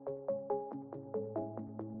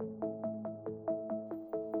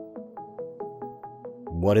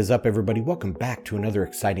What is up, everybody? Welcome back to another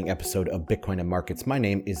exciting episode of Bitcoin and Markets. My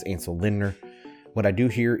name is Ansel Lindner. What I do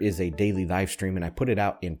here is a daily live stream, and I put it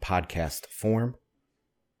out in podcast form.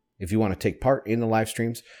 If you want to take part in the live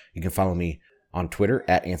streams, you can follow me on Twitter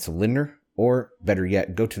at Ansel Lindner, or better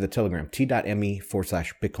yet, go to the Telegram,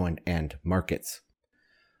 t.me/Bitcoin and Markets.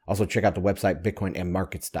 Also, check out the website,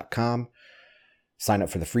 bitcoinandmarkets.com. Sign up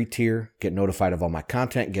for the free tier, get notified of all my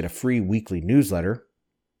content, get a free weekly newsletter.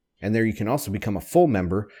 And there you can also become a full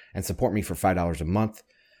member and support me for $5 a month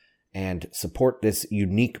and support this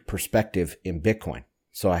unique perspective in Bitcoin.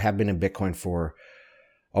 So I have been in Bitcoin for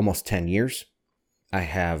almost 10 years. I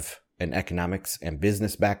have an economics and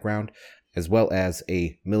business background as well as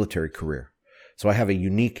a military career. So I have a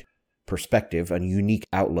unique perspective, a unique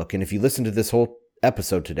outlook. And if you listen to this whole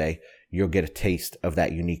episode today, you'll get a taste of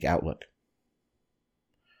that unique outlook.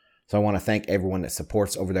 So I want to thank everyone that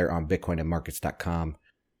supports over there on bitcoinandmarkets.com.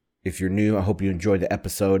 If you're new, I hope you enjoyed the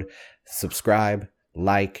episode. Subscribe,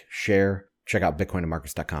 like, share. Check out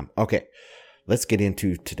bitcoinandmarkets.com. Okay, let's get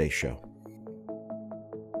into today's show.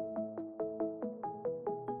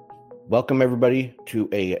 Welcome, everybody, to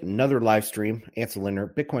another live stream. Ansel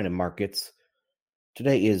Lindner, Bitcoin and Markets.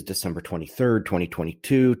 Today is December 23rd,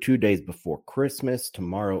 2022, 2 days before Christmas.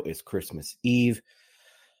 Tomorrow is Christmas Eve.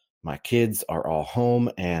 My kids are all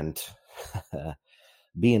home and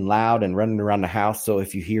being loud and running around the house. So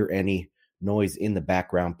if you hear any noise in the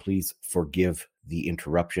background, please forgive the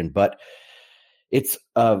interruption. But it's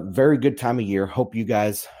a very good time of year. Hope you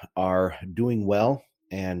guys are doing well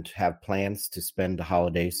and have plans to spend the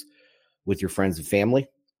holidays with your friends and family.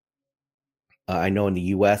 I know in the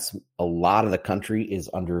U.S., a lot of the country is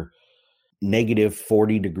under negative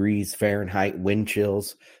 40 degrees Fahrenheit wind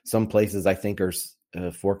chills. Some places I think are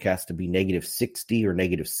forecast to be negative 60 or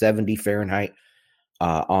negative 70 Fahrenheit.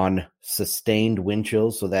 On sustained wind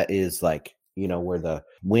chills. So that is like, where the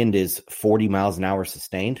wind is 40 miles an hour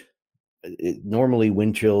sustained. Normally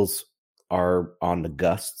wind chills are on the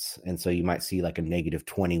gusts. And so you might see like a negative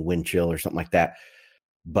 20 wind chill or something like that.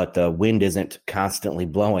 But the wind isn't constantly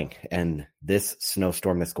blowing. And this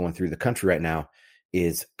snowstorm that's going through the country right now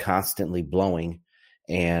is constantly blowing.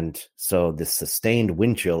 And so the sustained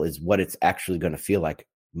wind chill is what it's actually going to feel like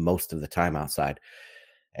most of the time outside.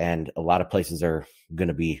 And a lot of places are going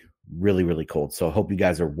to be really, really cold. So I hope you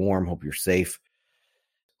guys are warm. Hope you're safe.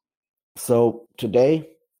 So today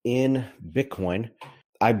in Bitcoin,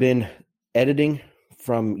 I've been editing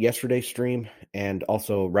from yesterday's stream and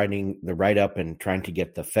also writing the write-up and trying to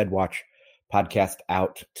get the FedWatch podcast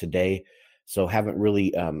out today. So haven't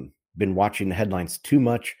really been watching the headlines too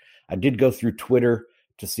much. I did go through Twitter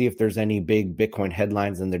to see if there's any big Bitcoin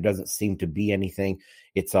headlines, and there doesn't seem to be anything.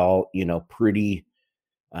 It's all, pretty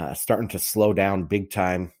starting to slow down big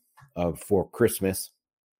time for Christmas.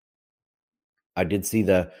 I did see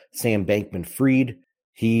the Sam Bankman-Fried.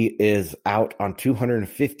 He is out on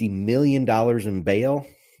 $250 million in bail.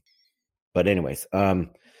 But anyways, so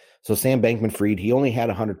Sam Bankman-Fried, he only had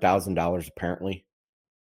 $100,000 apparently.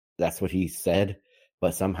 That's what he said.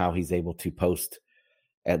 But somehow he's able to post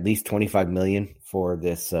at least $25 million for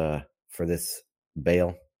this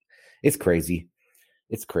bail. It's crazy.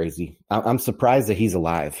 It's crazy. I'm surprised that he's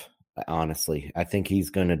alive, honestly. I think he's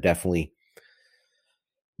going to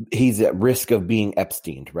he's at risk of being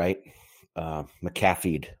Epsteined, right?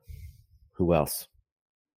 McAfee'd. Who else?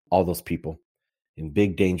 All those people in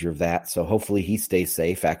big danger of that. So hopefully he stays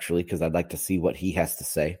safe, actually, because I'd like to see what he has to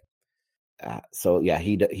say. So yeah,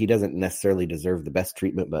 he doesn't necessarily deserve the best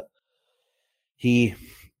treatment, but he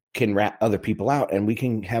can rat other people out and we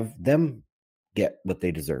can have them get what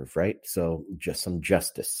they deserve, right? So just some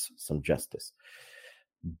justice.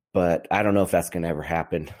 But I don't know if that's going to ever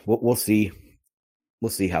happen. We'll see.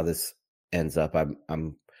 We'll see how this ends up.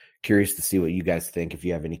 I'm curious to see what you guys think. If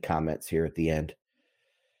you have any comments here at the end,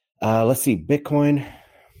 let's see. Bitcoin.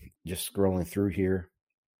 Just scrolling through here.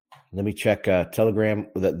 Let me check Telegram,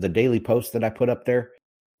 the daily post that I put up there.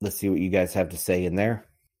 Let's see what you guys have to say in there.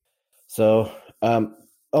 So,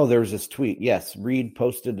 there was this tweet. Yes, Reed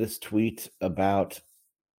posted this tweet about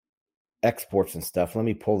exports and stuff. Let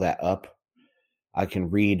me pull that up. I can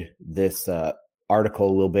read this article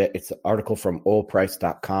a little bit. It's an article from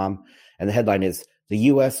oilprice.com. And the headline is, the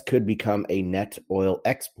U.S. could become a net oil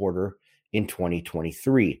exporter in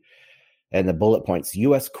 2023. And the bullet points,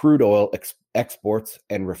 U.S. crude oil exports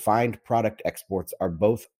and refined product exports are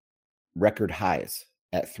both record highs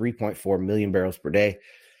at 3.4 million barrels per day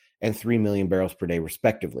and 3 million barrels per day,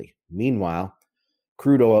 respectively. Meanwhile,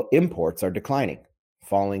 crude oil imports are declining,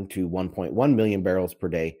 falling to 1.1 million barrels per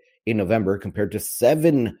day in November compared to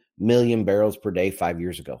 7 million barrels per day 5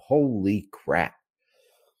 years ago. Holy crap.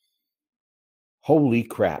 Holy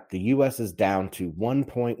crap. The U.S. is down to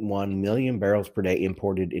 1.1 million barrels per day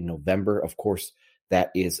imported in November. Of course,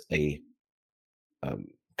 that is a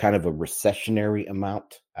kind of a recessionary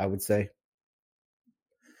amount, I would say.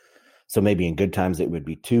 So maybe in good times it would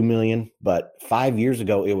be 2 million, but 5 years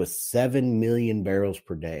ago it was 7 million barrels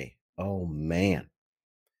per day. Oh man,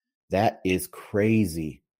 that is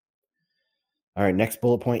crazy. All right, next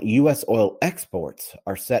bullet point. U.S. oil exports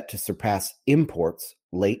are set to surpass imports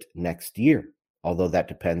late next year, although that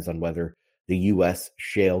depends on whether the U.S.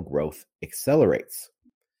 shale growth accelerates.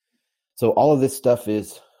 So all of this stuff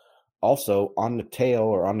is also on the tail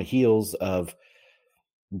or on the heels of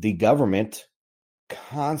the government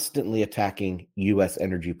constantly attacking U.S.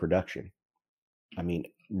 energy production. I mean,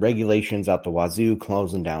 regulations out the wazoo,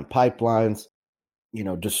 closing down pipelines,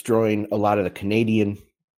 destroying a lot of the Canadian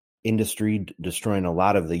industry, destroying a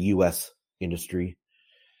lot of the U.S. industry.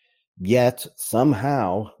 Yet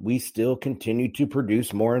somehow we still continue to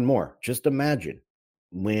produce more and more. Just imagine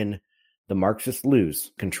when the Marxists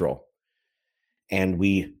lose control and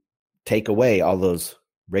we take away all those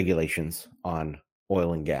regulations on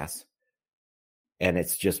oil and gas. And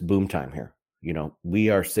it's just boom time here. We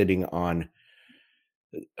are sitting on,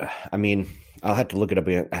 I'll have to look it up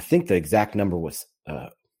again. I think the exact number was,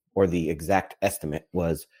 or the exact estimate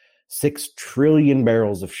was 6 trillion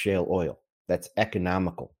barrels of shale oil. That's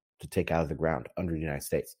economical to take out of the ground under the United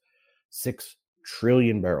States. 6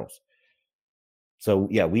 trillion barrels. So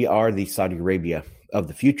yeah, we are the Saudi Arabia of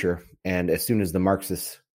the future. And as soon as the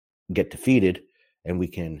Marxists get defeated and we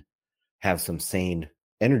can have some sane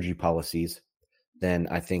energy policies, then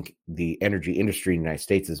I think the energy industry in the United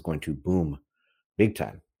States is going to boom big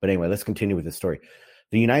time. But anyway, let's continue with the story.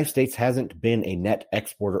 The United States hasn't been a net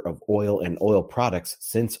exporter of oil and oil products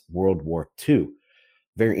since World War II.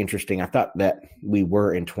 Very interesting. I thought that we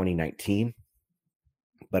were in 2019,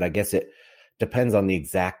 but I guess it depends on the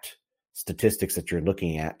exact statistics that you're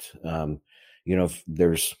looking at.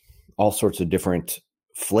 There's all sorts of different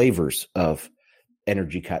flavors of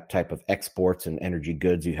energy type of exports and energy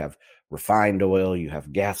goods. You have refined oil, you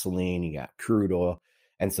have gasoline, you got crude oil.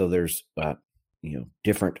 And so there's,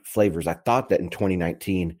 different flavors. I thought that in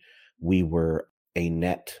 2019, we were a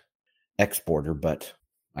net exporter, but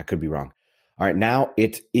I could be wrong. All right. Now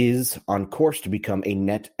it is on course to become a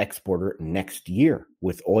net exporter next year,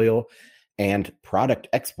 with oil and product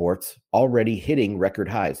exports already hitting record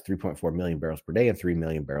highs, 3.4 million barrels per day and 3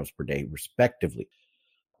 million barrels per day, respectively.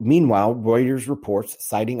 Meanwhile, Reuters reports,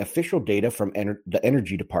 citing official data from the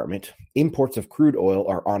Energy Department, imports of crude oil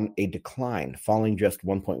are on a decline, falling just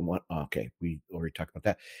 1.1. Okay, we already talked about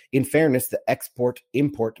that. In fairness, the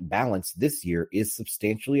export-import balance this year is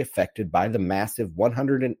substantially affected by the massive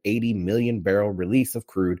 180 million barrel release of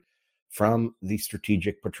crude from the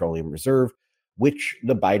Strategic Petroleum Reserve, which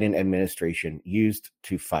the Biden administration used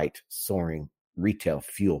to fight soaring retail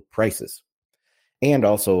fuel prices. And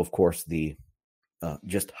also, of course, the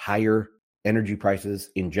just higher energy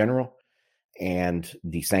prices in general, and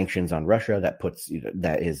the sanctions on Russia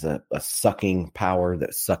that is a sucking power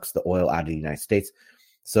that sucks the oil out of the United States.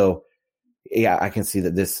 So, yeah, I can see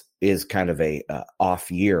that this is kind of a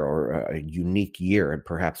off year or a unique year, and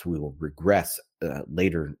perhaps we will regress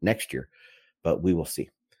later next year, but we will see.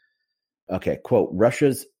 Okay, quote,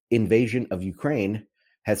 Russia's invasion of Ukraine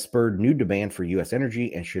has spurred new demand for U.S.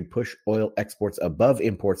 energy and should push oil exports above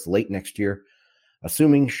imports late next year,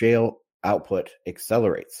 assuming shale output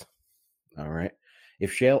accelerates. All right.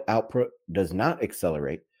 If shale output does not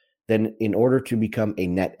accelerate, then in order to become a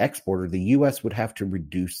net exporter, the U.S. would have to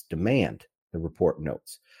reduce demand, the report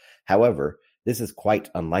notes. However, this is quite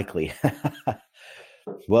unlikely.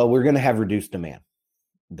 Well, we're going to have reduced demand.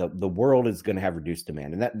 The world is going to have reduced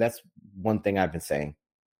demand. And that's one thing I've been saying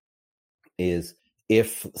is,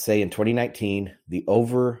 if, say, in 2019, the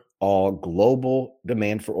overall global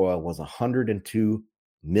demand for oil was 102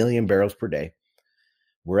 million barrels per day,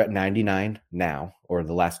 we're at 99 now, or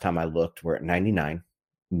the last time I looked, we're at 99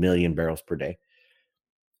 million barrels per day.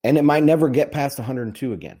 And it might never get past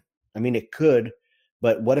 102 again. I mean, it could,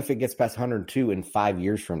 but what if it gets past 102 in 5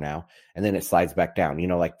 years from now, and then it slides back down?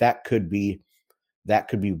 That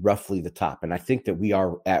could be roughly the top. And I think that we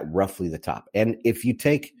are at roughly the top. And if you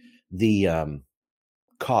take the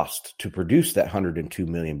cost to produce that 102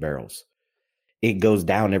 million barrels, it goes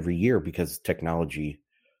down every year because technology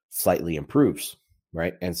slightly improves,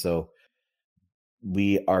 right? And so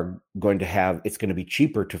we are going to have, it's going to be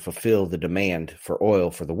cheaper to fulfill the demand for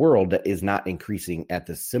oil for the world that is not increasing at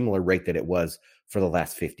the similar rate that it was for the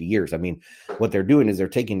last 50 years. I mean, what they're doing is they're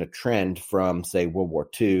taking a trend from, say, World War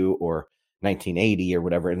II or 1980 or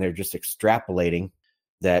whatever, and they're just extrapolating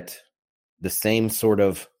that the same sort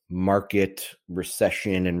of market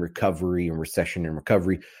recession and recovery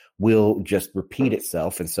will just repeat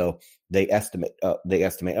itself. And so they estimate,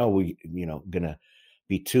 gonna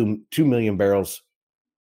be 2 million barrels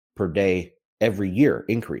per day every year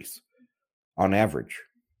increase on average.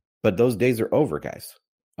 But those days are over, guys.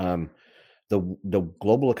 The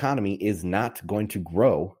global economy is not going to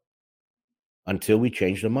grow until we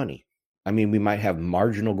change the money. I mean, we might have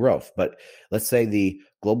marginal growth, but let's say the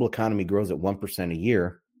global economy grows at 1% a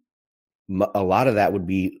year. A lot of that would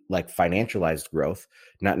be like financialized growth,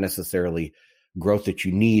 not necessarily growth that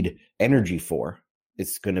you need energy for.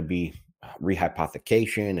 It's going to be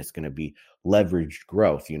rehypothecation. It's going to be leveraged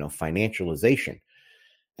growth, financialization.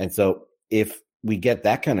 And so if we get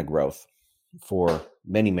that kind of growth for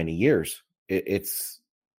many, many years, it's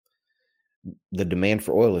the demand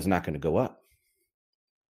for oil is not going to go up.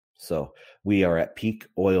 So we are at peak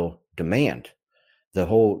oil demand. The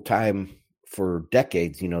whole time for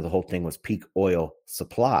decades, the whole thing was peak oil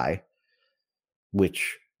supply,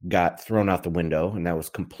 which got thrown out the window, and that was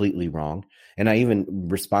completely wrong. And I even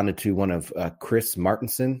responded to one of Chris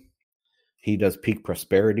Martenson. He does Peak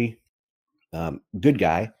Prosperity. Good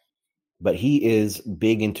guy, but he is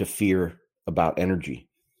big into fear about energy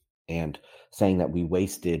and saying that we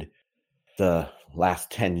wasted the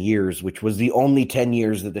last 10 years, which was the only 10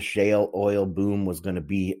 years that the shale oil boom was going to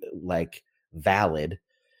be like valid.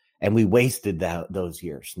 And we wasted those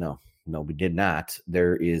years. No, we did not.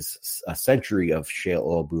 There is a century of shale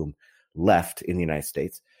oil boom left in the United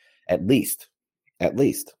States, at least. And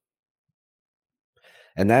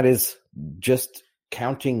that is just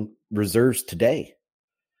counting reserves today.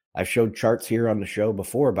 I've showed charts here on the show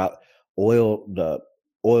before about the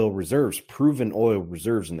oil reserves, proven oil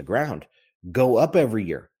reserves in the ground go up every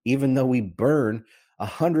year, even though we burn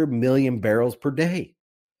 100 million barrels per day.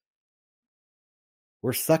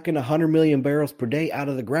 We're sucking 100 million barrels per day out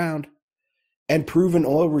of the ground, and proven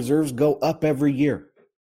oil reserves go up every year.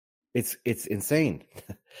 It's insane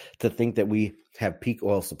to think that we have peak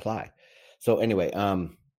oil supply. So anyway,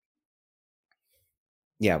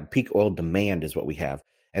 peak oil demand is what we have.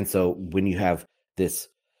 And so when you have this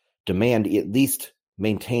demand at least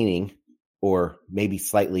maintaining or maybe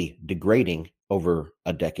slightly degrading over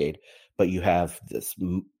a decade, but you have this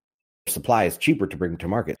supply is cheaper to bring to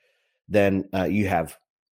market, then you have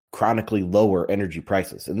chronically lower energy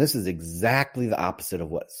prices. And this is exactly the opposite of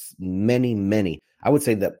what many, I would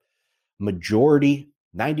say that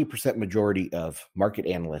 90% majority of market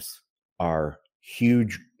analysts are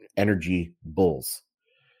huge energy bulls.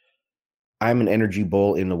 I'm an energy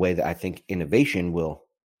bull in the way that I think innovation will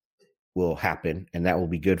happen, and that will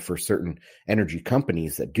be good for certain energy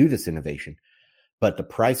companies that do this innovation. But the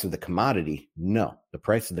price of the commodity, no, the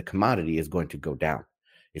price of the commodity is going to go down.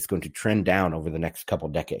 It's going to trend down over the next couple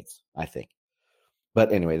decades, I think.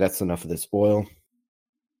 But anyway, that's enough of this oil.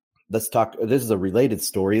 Let's talk. This is a related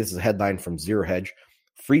story. This is a headline from Zero Hedge.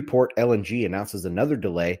 Freeport LNG announces another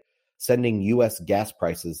delay, sending U.S. gas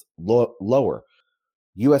prices lower.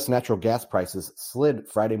 U.S. natural gas prices slid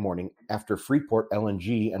Friday morning after Freeport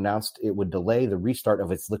LNG announced it would delay the restart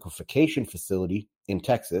of its liquefaction facility in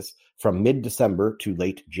Texas from mid-December to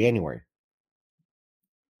late January.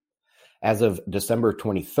 As of December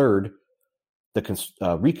 23rd,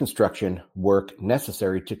 the reconstruction work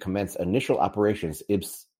necessary to commence initial operations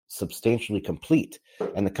is substantially complete,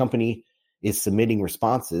 and the company is submitting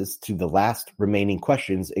responses to the last remaining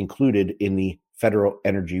questions included in the Federal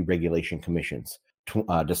Energy Regulation Commission's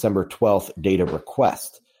December 12th data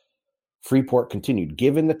request. Freeport continued,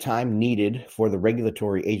 given the time needed for the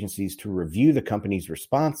regulatory agencies to review the company's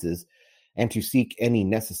responses and to seek any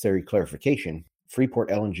necessary clarification, Freeport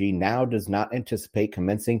LNG now does not anticipate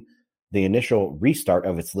commencing the initial restart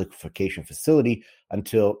of its liquefaction facility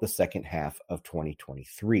until the second half of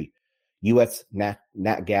 2023. U.S.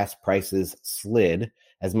 nat gas prices slid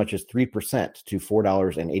as much as 3% to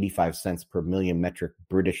 $4.85 per million metric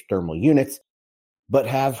British thermal units, but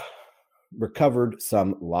have recovered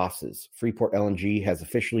some losses. Freeport LNG has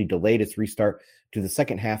officially delayed its restart to the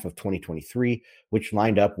second half of 2023, which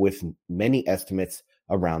lined up with many estimates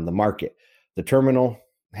around the market. The terminal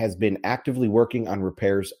has been actively working on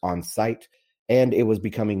repairs on site, and it was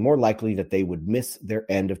becoming more likely that they would miss their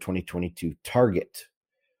end of 2022 target.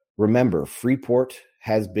 Remember, Freeport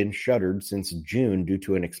has been shuttered since June due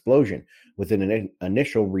to an explosion with an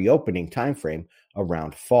initial reopening timeframe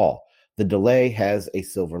around fall. The delay has a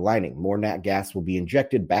silver lining. More nat gas will be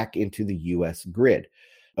injected back into the U.S. grid,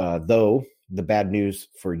 though the bad news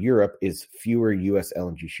for Europe is fewer U.S.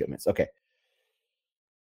 LNG shipments. Okay.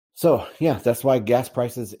 So, yeah, that's why gas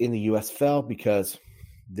prices in the U.S. fell, because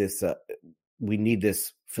we need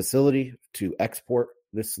this facility to export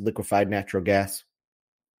this liquefied natural gas.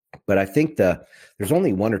 But I think there's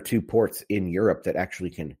only one or two ports in Europe that actually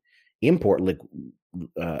can import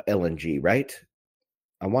LNG, right?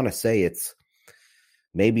 I want to say it's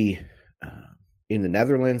maybe in the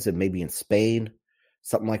Netherlands and maybe in Spain,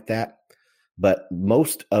 something like that. But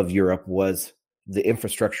most of Europe the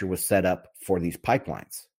infrastructure was set up for these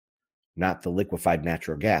pipelines, not the liquefied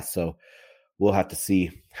natural gas. So we'll have to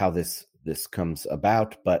see how this comes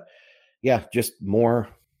about. But yeah, just more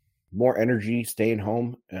energy staying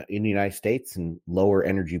home in the United States and lower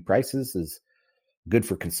energy prices is good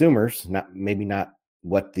for consumers. Maybe not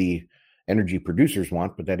what the energy producers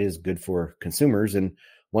want, but that is good for consumers. And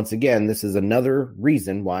once again, this is another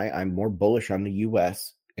reason why I'm more bullish on the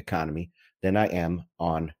U.S. economy than I am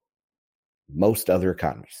on most other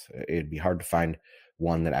economies. It'd be hard to find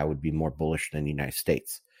one that I would be more bullish than the United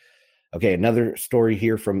States. Okay, another story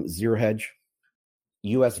here from Zero Hedge.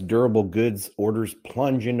 U.S. durable goods orders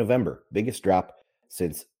plunge in November, biggest drop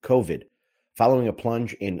since COVID. Following a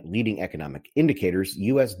plunge in leading economic indicators,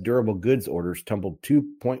 U.S. durable goods orders tumbled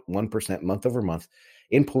 2.1% month over month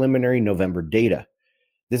in preliminary November data.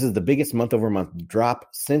 This is the biggest month-over-month drop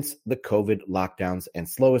since the COVID lockdowns and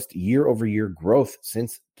slowest year-over-year growth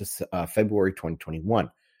since February 2021.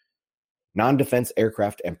 Non-defense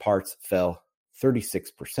aircraft and parts fell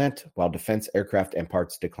 36%, while defense aircraft and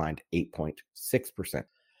parts declined 8.6%.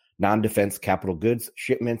 Non-defense capital goods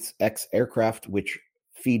shipments ex-aircraft, which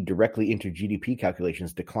feed directly into GDP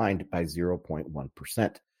calculations, declined by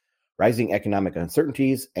 0.1%. Rising economic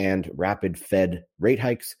uncertainties and rapid Fed rate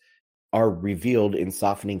hikes are revealed in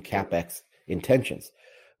softening CapEx intentions,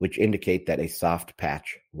 which indicate that a soft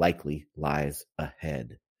patch likely lies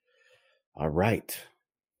ahead. All right.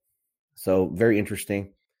 So very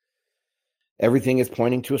interesting. Everything is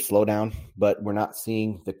pointing to a slowdown, but we're not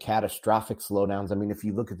seeing the catastrophic slowdowns. I mean, if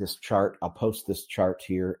you look at this chart, I'll post this chart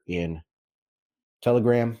here in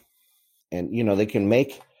Telegram, and they can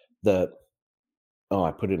make I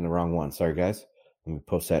put it in the wrong one. Sorry, guys. Let me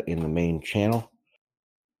post that in the main channel.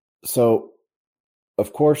 So,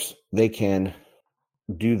 of course, they can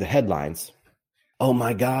do the headlines. Oh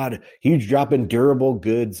my God, huge drop in durable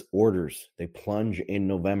goods orders. They plunge in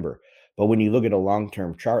November. But when you look at a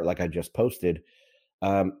long-term chart like I just posted,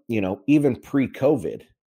 even pre-COVID,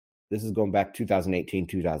 this is going back 2018,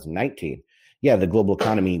 2019. Yeah, the global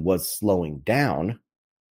economy was slowing down.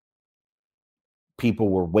 People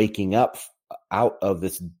were waking up out of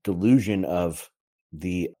this delusion of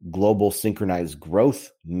the global synchronized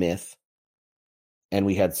growth myth, and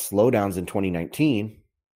we had slowdowns in 2019.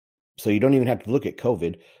 So you don't even have to look at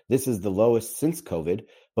COVID. This is the lowest since COVID.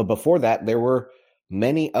 But before that, there were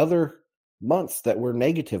many other months that were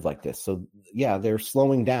negative like this. So yeah, they're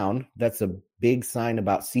slowing down. That's a big sign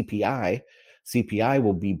about CPI. CPI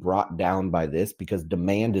will be brought down by this because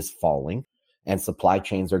demand is falling and supply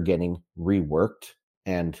chains are getting reworked.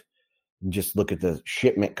 And just look at the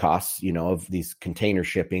shipment costs, of these container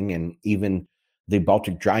shipping, and even the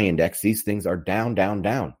Baltic Dry Index. These things are down, down,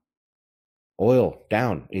 down. Oil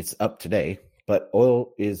down. It's up today, but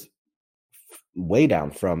oil is way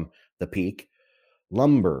down from the peak.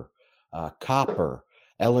 Lumber, copper,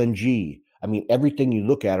 LNG. I mean, everything you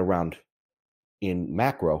look at around in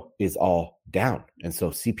macro is all down. And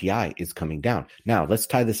so CPI is coming down. Now, let's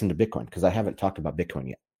tie this into Bitcoin because I haven't talked about Bitcoin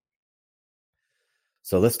yet.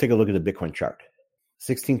 So let's take a look at the Bitcoin chart.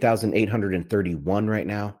 16,831 right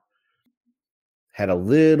now. Had a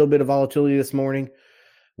little bit of volatility this morning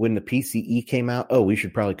when the PCE came out. Oh, we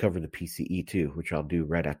should probably cover the PCE too, which I'll do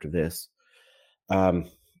right after this.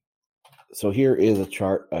 So here is a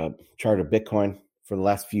chart of Bitcoin for the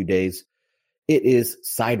last few days. It is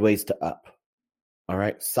sideways to up. All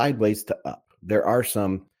right, sideways to up. There are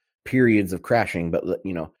some periods of crashing, but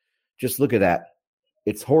just look at that.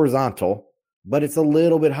 It's horizontal, but it's a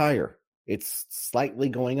little bit higher. It's slightly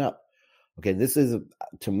going up. Okay,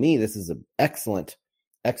 to me, this is an excellent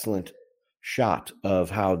shot of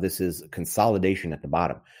how this is consolidation at the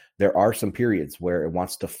bottom. There are some periods where it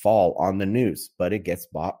wants to fall on the news, but it gets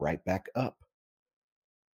bought right back up.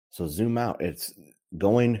 So zoom out. It's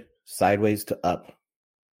going sideways to up.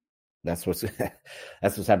 That's what's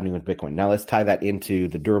happening with Bitcoin. Now let's tie that into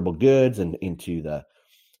the durable goods and into the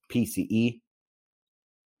PCE.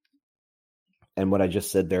 And what I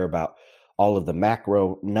just said there about all of the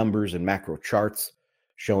macro numbers and macro charts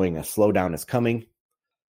showing a slowdown is coming.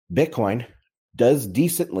 Bitcoin does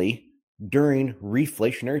decently during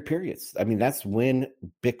reflationary periods. I mean, that's when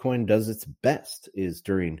Bitcoin does its best, is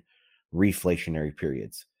during reflationary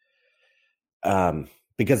periods.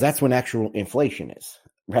 Because that's when actual inflation is,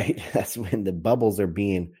 right? That's when the bubbles are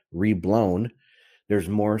being reblown. There's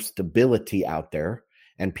more stability out there.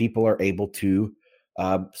 and people are able to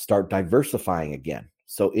start diversifying again.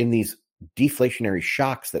 So in these deflationary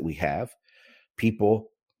shocks that we have,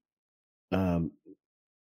 people,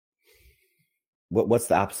 what's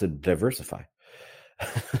the opposite of diversify?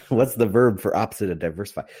 What's the verb for opposite of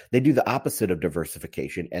diversify? They do the opposite of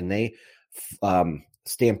diversification, and they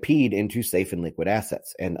stampede into safe and liquid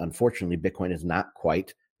assets. And unfortunately, Bitcoin is not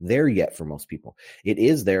quite there yet for most people. It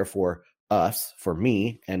is there for us, for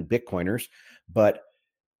me and Bitcoiners, but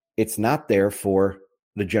it's not there for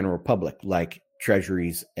the general public like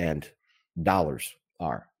treasuries and dollars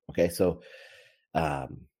are. Okay, so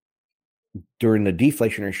during the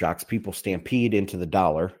deflationary shocks, people stampede into the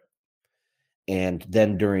dollar. And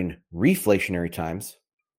then during reflationary times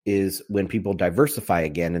is when people diversify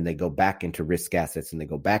again and they go back into risk assets and they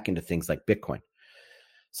go back into things like Bitcoin.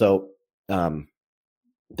 So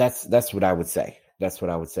that's what I would say. That's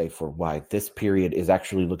what I would say for why this period is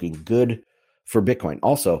actually looking good for Bitcoin.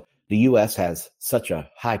 Also, the U.S. has such a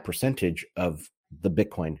high percentage of the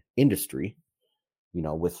Bitcoin industry,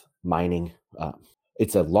 with mining.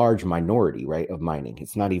 It's a large minority, right, of mining.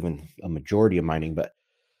 It's not even a majority of mining, but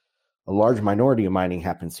a large minority of mining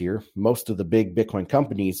happens here. Most of the big Bitcoin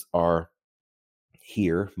companies are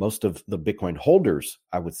here. Most of the Bitcoin holders,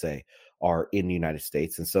 I would say, are in the United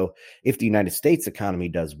States. And so if the United States economy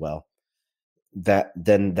does well,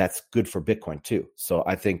 then that's good for Bitcoin too. So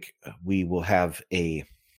I think we will have a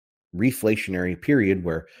reflationary period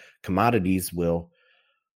where commodities will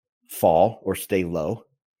fall or stay low.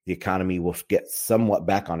 The economy will get somewhat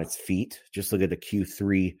back on its feet. Just look at the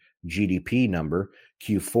Q3 GDP number.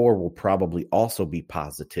 Q4 will probably also be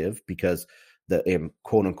positive because the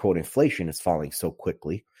quote unquote inflation is falling so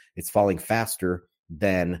quickly. It's falling faster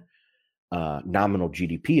than nominal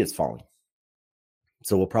GDP is falling.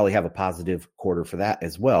 So we'll probably have a positive quarter for that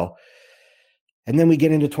as well. And then we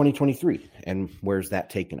get into 2023, and where's that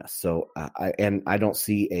taking us? So I don't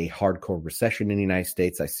see a hardcore recession in the United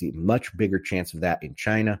States. I see a much bigger chance of that in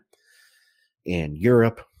China, in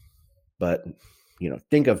Europe. But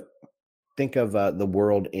think of the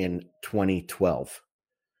world in 2012.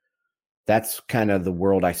 That's kind of the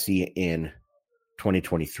world I see in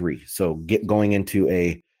 2023. So going into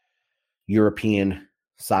a European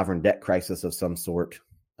sovereign debt crisis of some sort.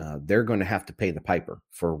 They're going to have to pay the piper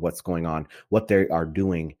for what's going on, what they are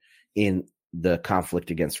doing in the conflict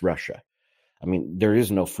against Russia. I mean, there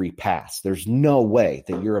is no free pass. There's no way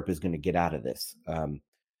that Europe is going to get out of this.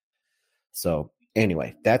 So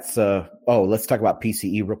anyway, that's let's talk about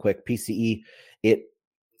PCE real quick. PCE, it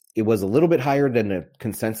was a little bit higher than the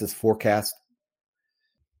consensus forecast.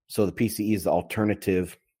 So the PCE is the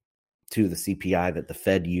alternative to the CPI that the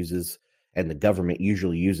Fed uses and the government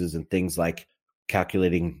usually uses in things like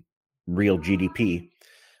calculating real GDP.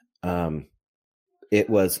 It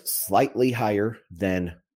was slightly higher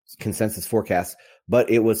than consensus forecast, but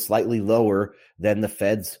it was slightly lower than the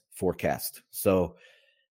Fed's forecast. So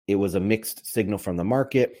it was a mixed signal from the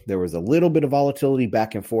market. There was a little bit of volatility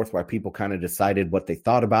back and forth where people kind of decided what they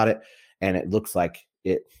thought about it. And it looks like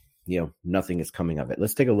nothing is coming of it.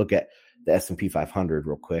 Let's take a look at the S&P 500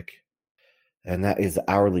 real quick. And that is the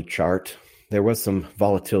hourly chart. There was some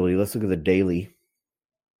volatility. Let's look at the daily.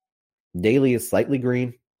 Daily is slightly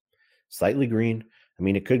green. I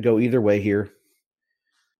mean, it could go either way here.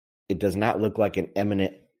 It does not look like an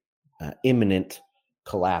imminent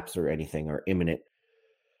collapse or anything, or imminent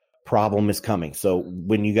problem is coming. So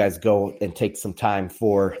when you guys go and take some time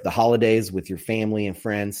for the holidays with your family and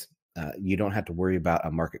friends, you don't have to worry about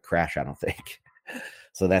a market crash, I don't think.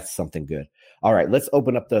 So that's something good. All right, let's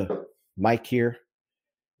open up the mic here.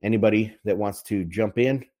 Anybody that wants to jump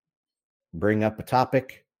in, bring up a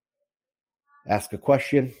topic, ask a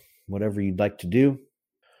question, whatever you'd like to do.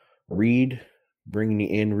 Reed, bringing you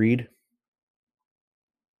in, Reed.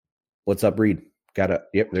 What's up, Reed? Yep,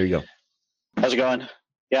 there you go. How's it going?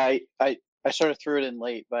 Yeah, I sort of threw it in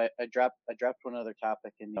late, but I dropped one other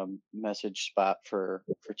topic in the message spot for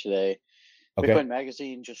today. Okay. Bitcoin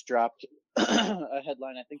Magazine just dropped a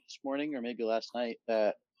headline, I think this morning or maybe last night,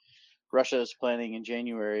 that Russia is planning in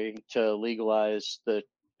January to legalize the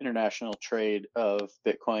international trade of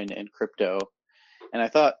Bitcoin and crypto. And I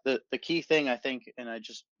thought the key thing, I think, and I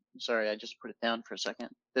just put it down for a second.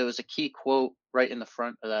 There was a key quote right in the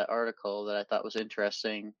front of that article that I thought was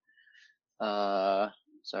interesting.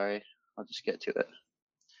 Sorry, I'll just get to it.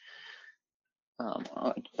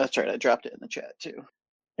 That's right, I dropped it in the chat too.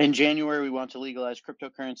 In January, we want to legalize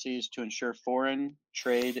cryptocurrencies to ensure foreign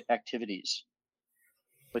trade activities,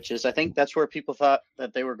 which is, I think that's where people thought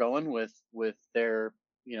that they were going with their,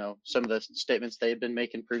 some of the statements they've been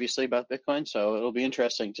making previously about Bitcoin. So it'll be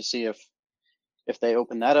interesting to see if if they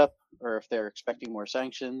open that up, or if they're expecting more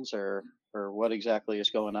sanctions, or what exactly is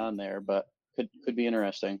going on there. But could be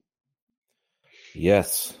interesting.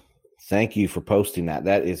 Yes. Thank you for posting that.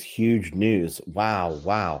 That is huge news.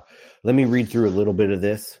 Wow. Let me read through a little bit of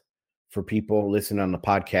this for people listening on the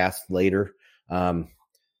podcast later.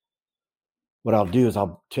 What I'll do is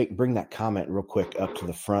I'll bring that comment real quick up to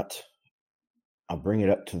the front. I'll bring it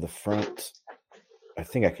up to the front. I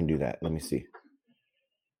think I can do that. Let me see.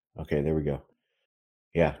 Okay, there we go.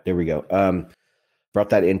 Yeah, there we go. Brought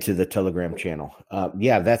that into the Telegram channel.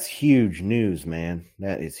 Yeah, that's huge news, man.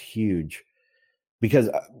 That is huge. Because,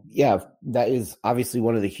 that is obviously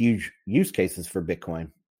one of the huge use cases for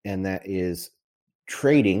Bitcoin, and that is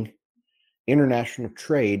trading, international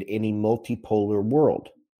trade in a multipolar world.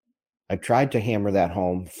 I tried to hammer that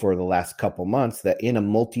home for the last couple months that in a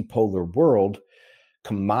multipolar world,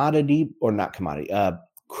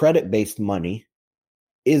 credit-based money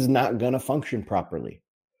is not going to function properly.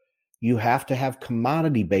 You have to have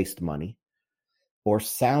commodity-based money or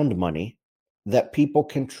sound money that people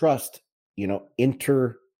can trust,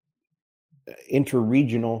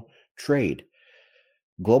 interregional trade.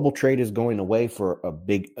 Global trade is going away to a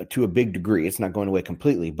big degree. It's not going away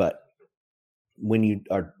completely, but when you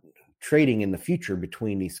are trading in the future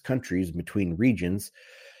between these countries, between regions,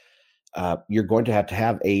 you're going to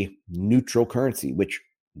have a neutral currency, which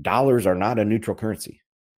dollars are not a neutral currency.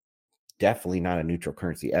 Definitely not a neutral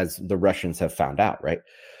currency, as the Russians have found out, right?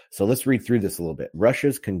 So let's read through this a little bit.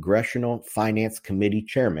 Russia's Congressional Finance Committee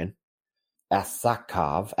Chairman,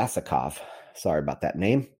 Asakov, sorry about that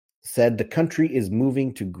name, said the country is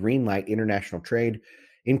moving to greenlight international trade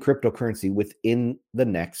in cryptocurrency within the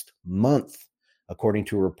next month, according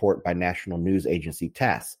to a report by national news agency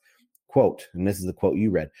TASS. Quote, and this is the quote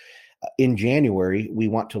you read, in January, we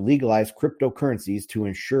want to legalize cryptocurrencies to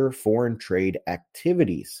ensure foreign trade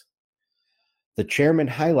activities. The chairman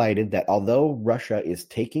highlighted that although Russia is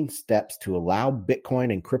taking steps to allow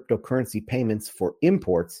Bitcoin and cryptocurrency payments for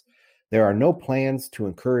imports, there are no plans to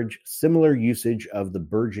encourage similar usage of the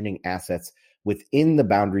burgeoning assets within the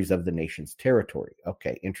boundaries of the nation's territory.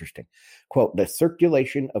 Okay, interesting. Quote, the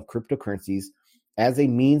circulation of cryptocurrencies as a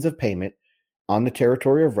means of payment on the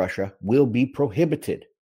territory of Russia will be prohibited,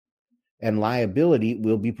 and liability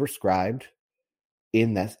will be prescribed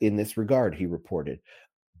in this regard, he reported.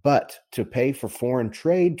 But to pay for foreign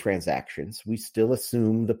trade transactions, we still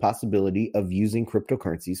assume the possibility of using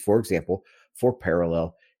cryptocurrencies, for example, for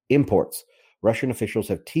parallel imports. Russian officials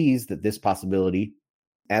have teased at this possibility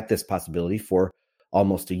for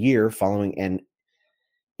almost a year following an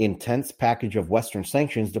intense package of Western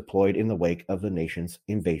sanctions deployed in the wake of the nation's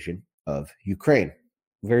invasion of Ukraine.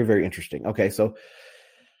 Very, very interesting. Okay, so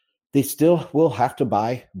they still will have to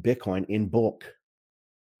buy Bitcoin in bulk,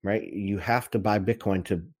 right? You have to buy Bitcoin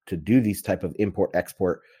to do these type of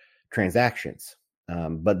import-export transactions.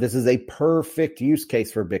 But this is a perfect use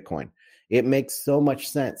case for Bitcoin. It makes so much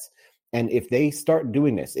sense. And if they start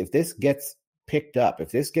doing this, if this gets picked up, if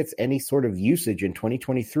this gets any sort of usage in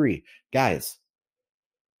 2023, guys,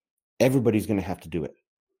 everybody's going to have to do it.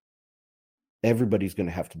 Everybody's going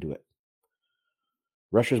to have to do it.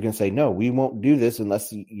 Russia's going to say, no, we won't do this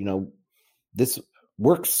unless, this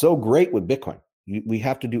works so great with Bitcoin. We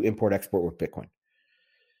have to do import-export with Bitcoin.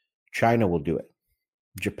 China will do it.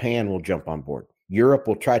 Japan will jump on board. Europe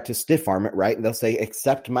will try to stiff arm it, right? And they'll say,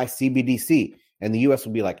 accept my CBDC. And the U.S.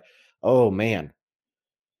 will be like, oh, man,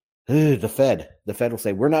 the Fed will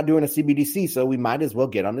say, we're not doing a CBDC, so we might as well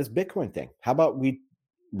get on this Bitcoin thing. How about we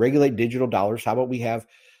regulate digital dollars? How about we have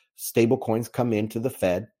stable coins come into the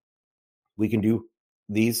Fed? We can do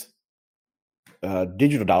these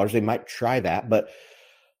digital dollars. They might try that, but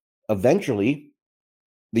eventually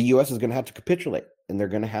the U.S. is going to have to capitulate, and they're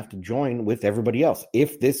going to have to join with everybody else.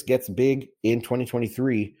 If this gets big in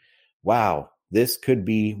 2023, wow, this could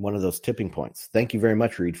be one of those tipping points. Thank you very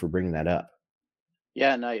much, Reed, for bringing that up.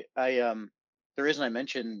 Yeah, and I the reason I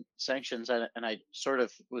mentioned sanctions, and I sort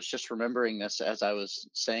of was just remembering this as I was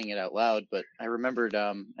saying it out loud, but I remembered,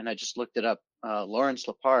 and I just looked it up, Lawrence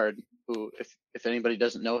Lepard, who, if anybody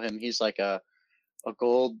doesn't know him, he's like a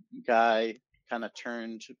gold guy, kind of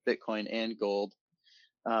turned Bitcoin and gold,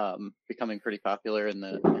 becoming pretty popular in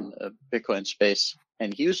the Bitcoin space.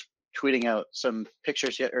 And he was tweeting out some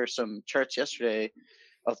pictures or some charts yesterday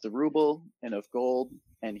of the ruble and of gold,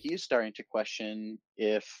 and he's starting to question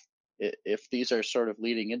if these are sort of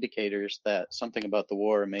leading indicators that something about the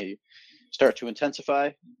war may start to intensify.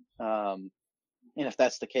 And if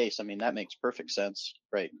that's the case, I mean, that makes perfect sense,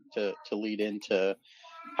 right? To lead into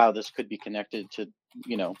how this could be connected to,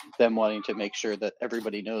 them wanting to make sure that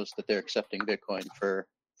everybody knows that they're accepting Bitcoin for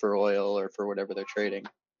oil or for whatever they're trading.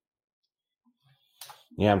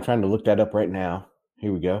 Yeah, I'm trying to look that up right now.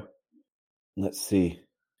 Here we go. Let's see.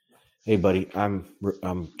 Hey, buddy, I'm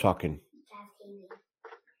talking.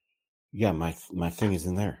 Yeah, my thing is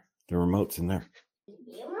in there. The remote's in there.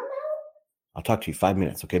 I'll talk to you 5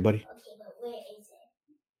 minutes, okay, buddy? Okay, but where is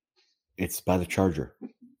it? It's by the charger.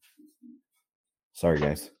 Sorry,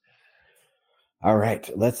 guys. All right,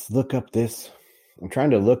 let's look up this. I'm trying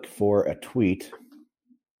to look for a tweet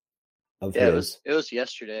of his. It was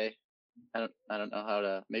yesterday. I don't know how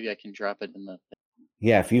to. Maybe I can drop it in the.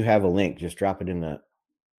 Yeah, if you have a link, just drop it in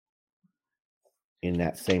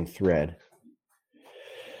that same thread.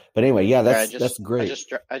 But anyway, yeah, that's great.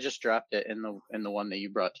 I just dropped it in the one that you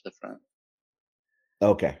brought to the front.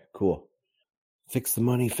 Okay, cool. Fix the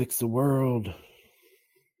money, fix the world.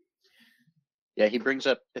 Yeah, he brings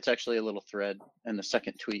up, it's actually a little thread, and the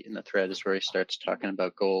second tweet in the thread is where he starts talking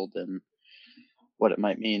about gold and what it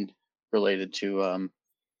might mean related to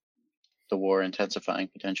the war intensifying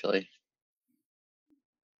potentially.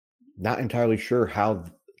 Not entirely sure how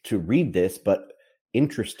to read this, but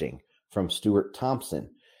interesting, from Stuart Thompson.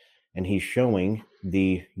 And he's showing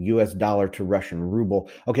the US dollar to Russian ruble.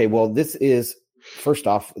 Okay, well, this is, first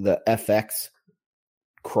off, the FX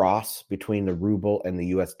cross between the ruble and the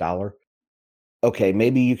US dollar. Okay,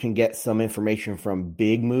 maybe you can get some information from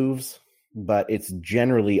big moves, but it's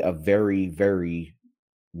generally a very, very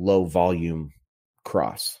low volume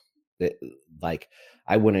cross.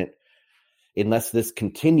 I wouldn't, unless this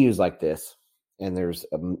continues like this and there's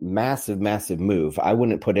a massive, massive move, I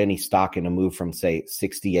wouldn't put any stock in a move from, say,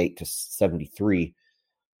 68 to 73.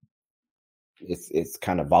 It's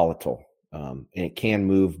kind of volatile. And it can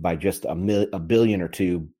move by just a billion or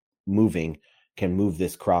two moving can move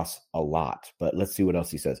this cross a lot. But let's see what else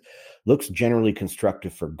he says. Looks generally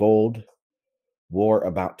constructive for gold. War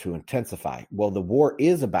about to intensify. Well, the war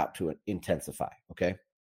is about to intensify, okay?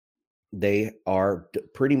 They are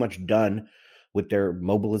pretty much done with their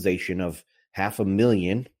mobilization of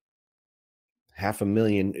 500,000.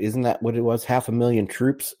 500,000, isn't that what it was? 500,000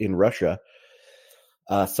 troops in Russia.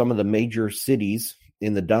 Some of the major cities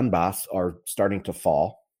in the Donbass are starting to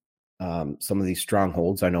fall. Some of these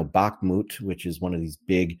strongholds, I know Bakhmut, which is one of these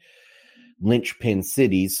big linchpin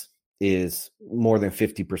cities, is more than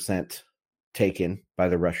 50% taken by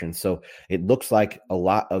the Russians. So it looks like a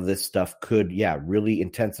lot of this stuff could, really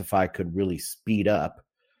intensify, could really speed up.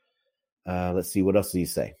 Let's see, what else do you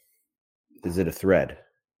say? Is it a thread?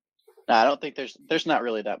 No, I don't think there's not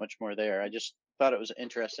really that much more there. I just thought it was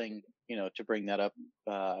interesting, to bring that up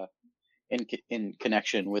in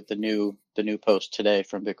connection with the new post today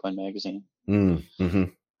from Bitcoin Magazine. Mm-hmm.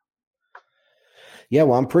 Yeah,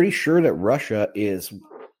 well, I'm pretty sure that Russia is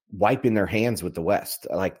wiping their hands with the West.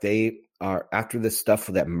 Like, they are, after this stuff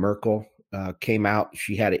that Merkel came out,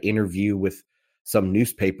 she had an interview with some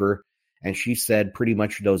newspaper, and she said pretty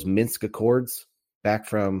much those Minsk Accords back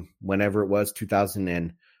from whenever it was,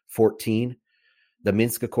 2014, the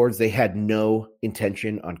Minsk Accords, they had no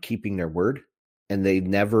intention on keeping their word, and they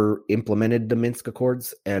never implemented the Minsk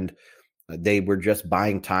Accords, and they were just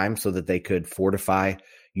buying time so that they could fortify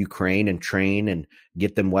Ukraine and train and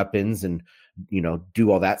get them weapons and,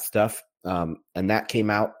 do all that stuff. And that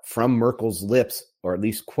came out from Merkel's lips, or at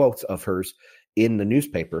least quotes of hers in the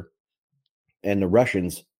newspaper. And the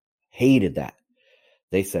Russians hated that.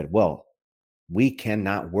 They said, well, we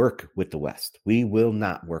cannot work with the West. We will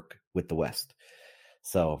not work with the West.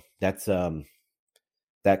 So that's,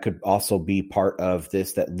 that could also be part of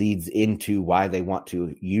this that leads into why they want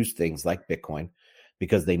to use things like Bitcoin,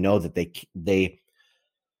 because they know that they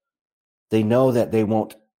know that they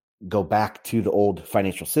won't go back to the old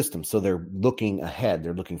financial system. So they're looking ahead.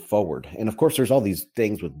 They're looking forward. And of course, there's all these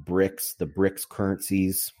things with BRICS, the BRICS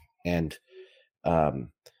currencies, and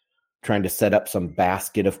trying to set up some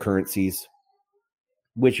basket of currencies,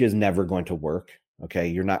 which is never going to work. Okay.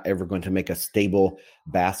 You're not ever going to make a stable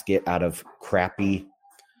basket out of crappy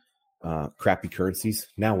currencies.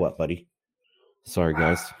 Now what, buddy? Sorry,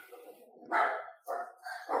 guys.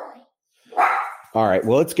 All right.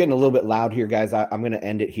 Well, it's getting a little bit loud here, guys. I'm going to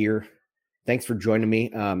end it here. Thanks for joining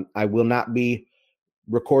me. I will not be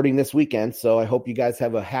recording this weekend, so I hope you guys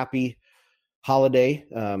have a happy holiday.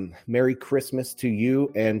 Merry Christmas to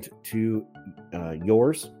you and to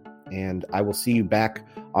yours. And I will see you back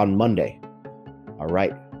on Monday. All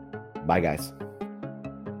right. Bye, guys.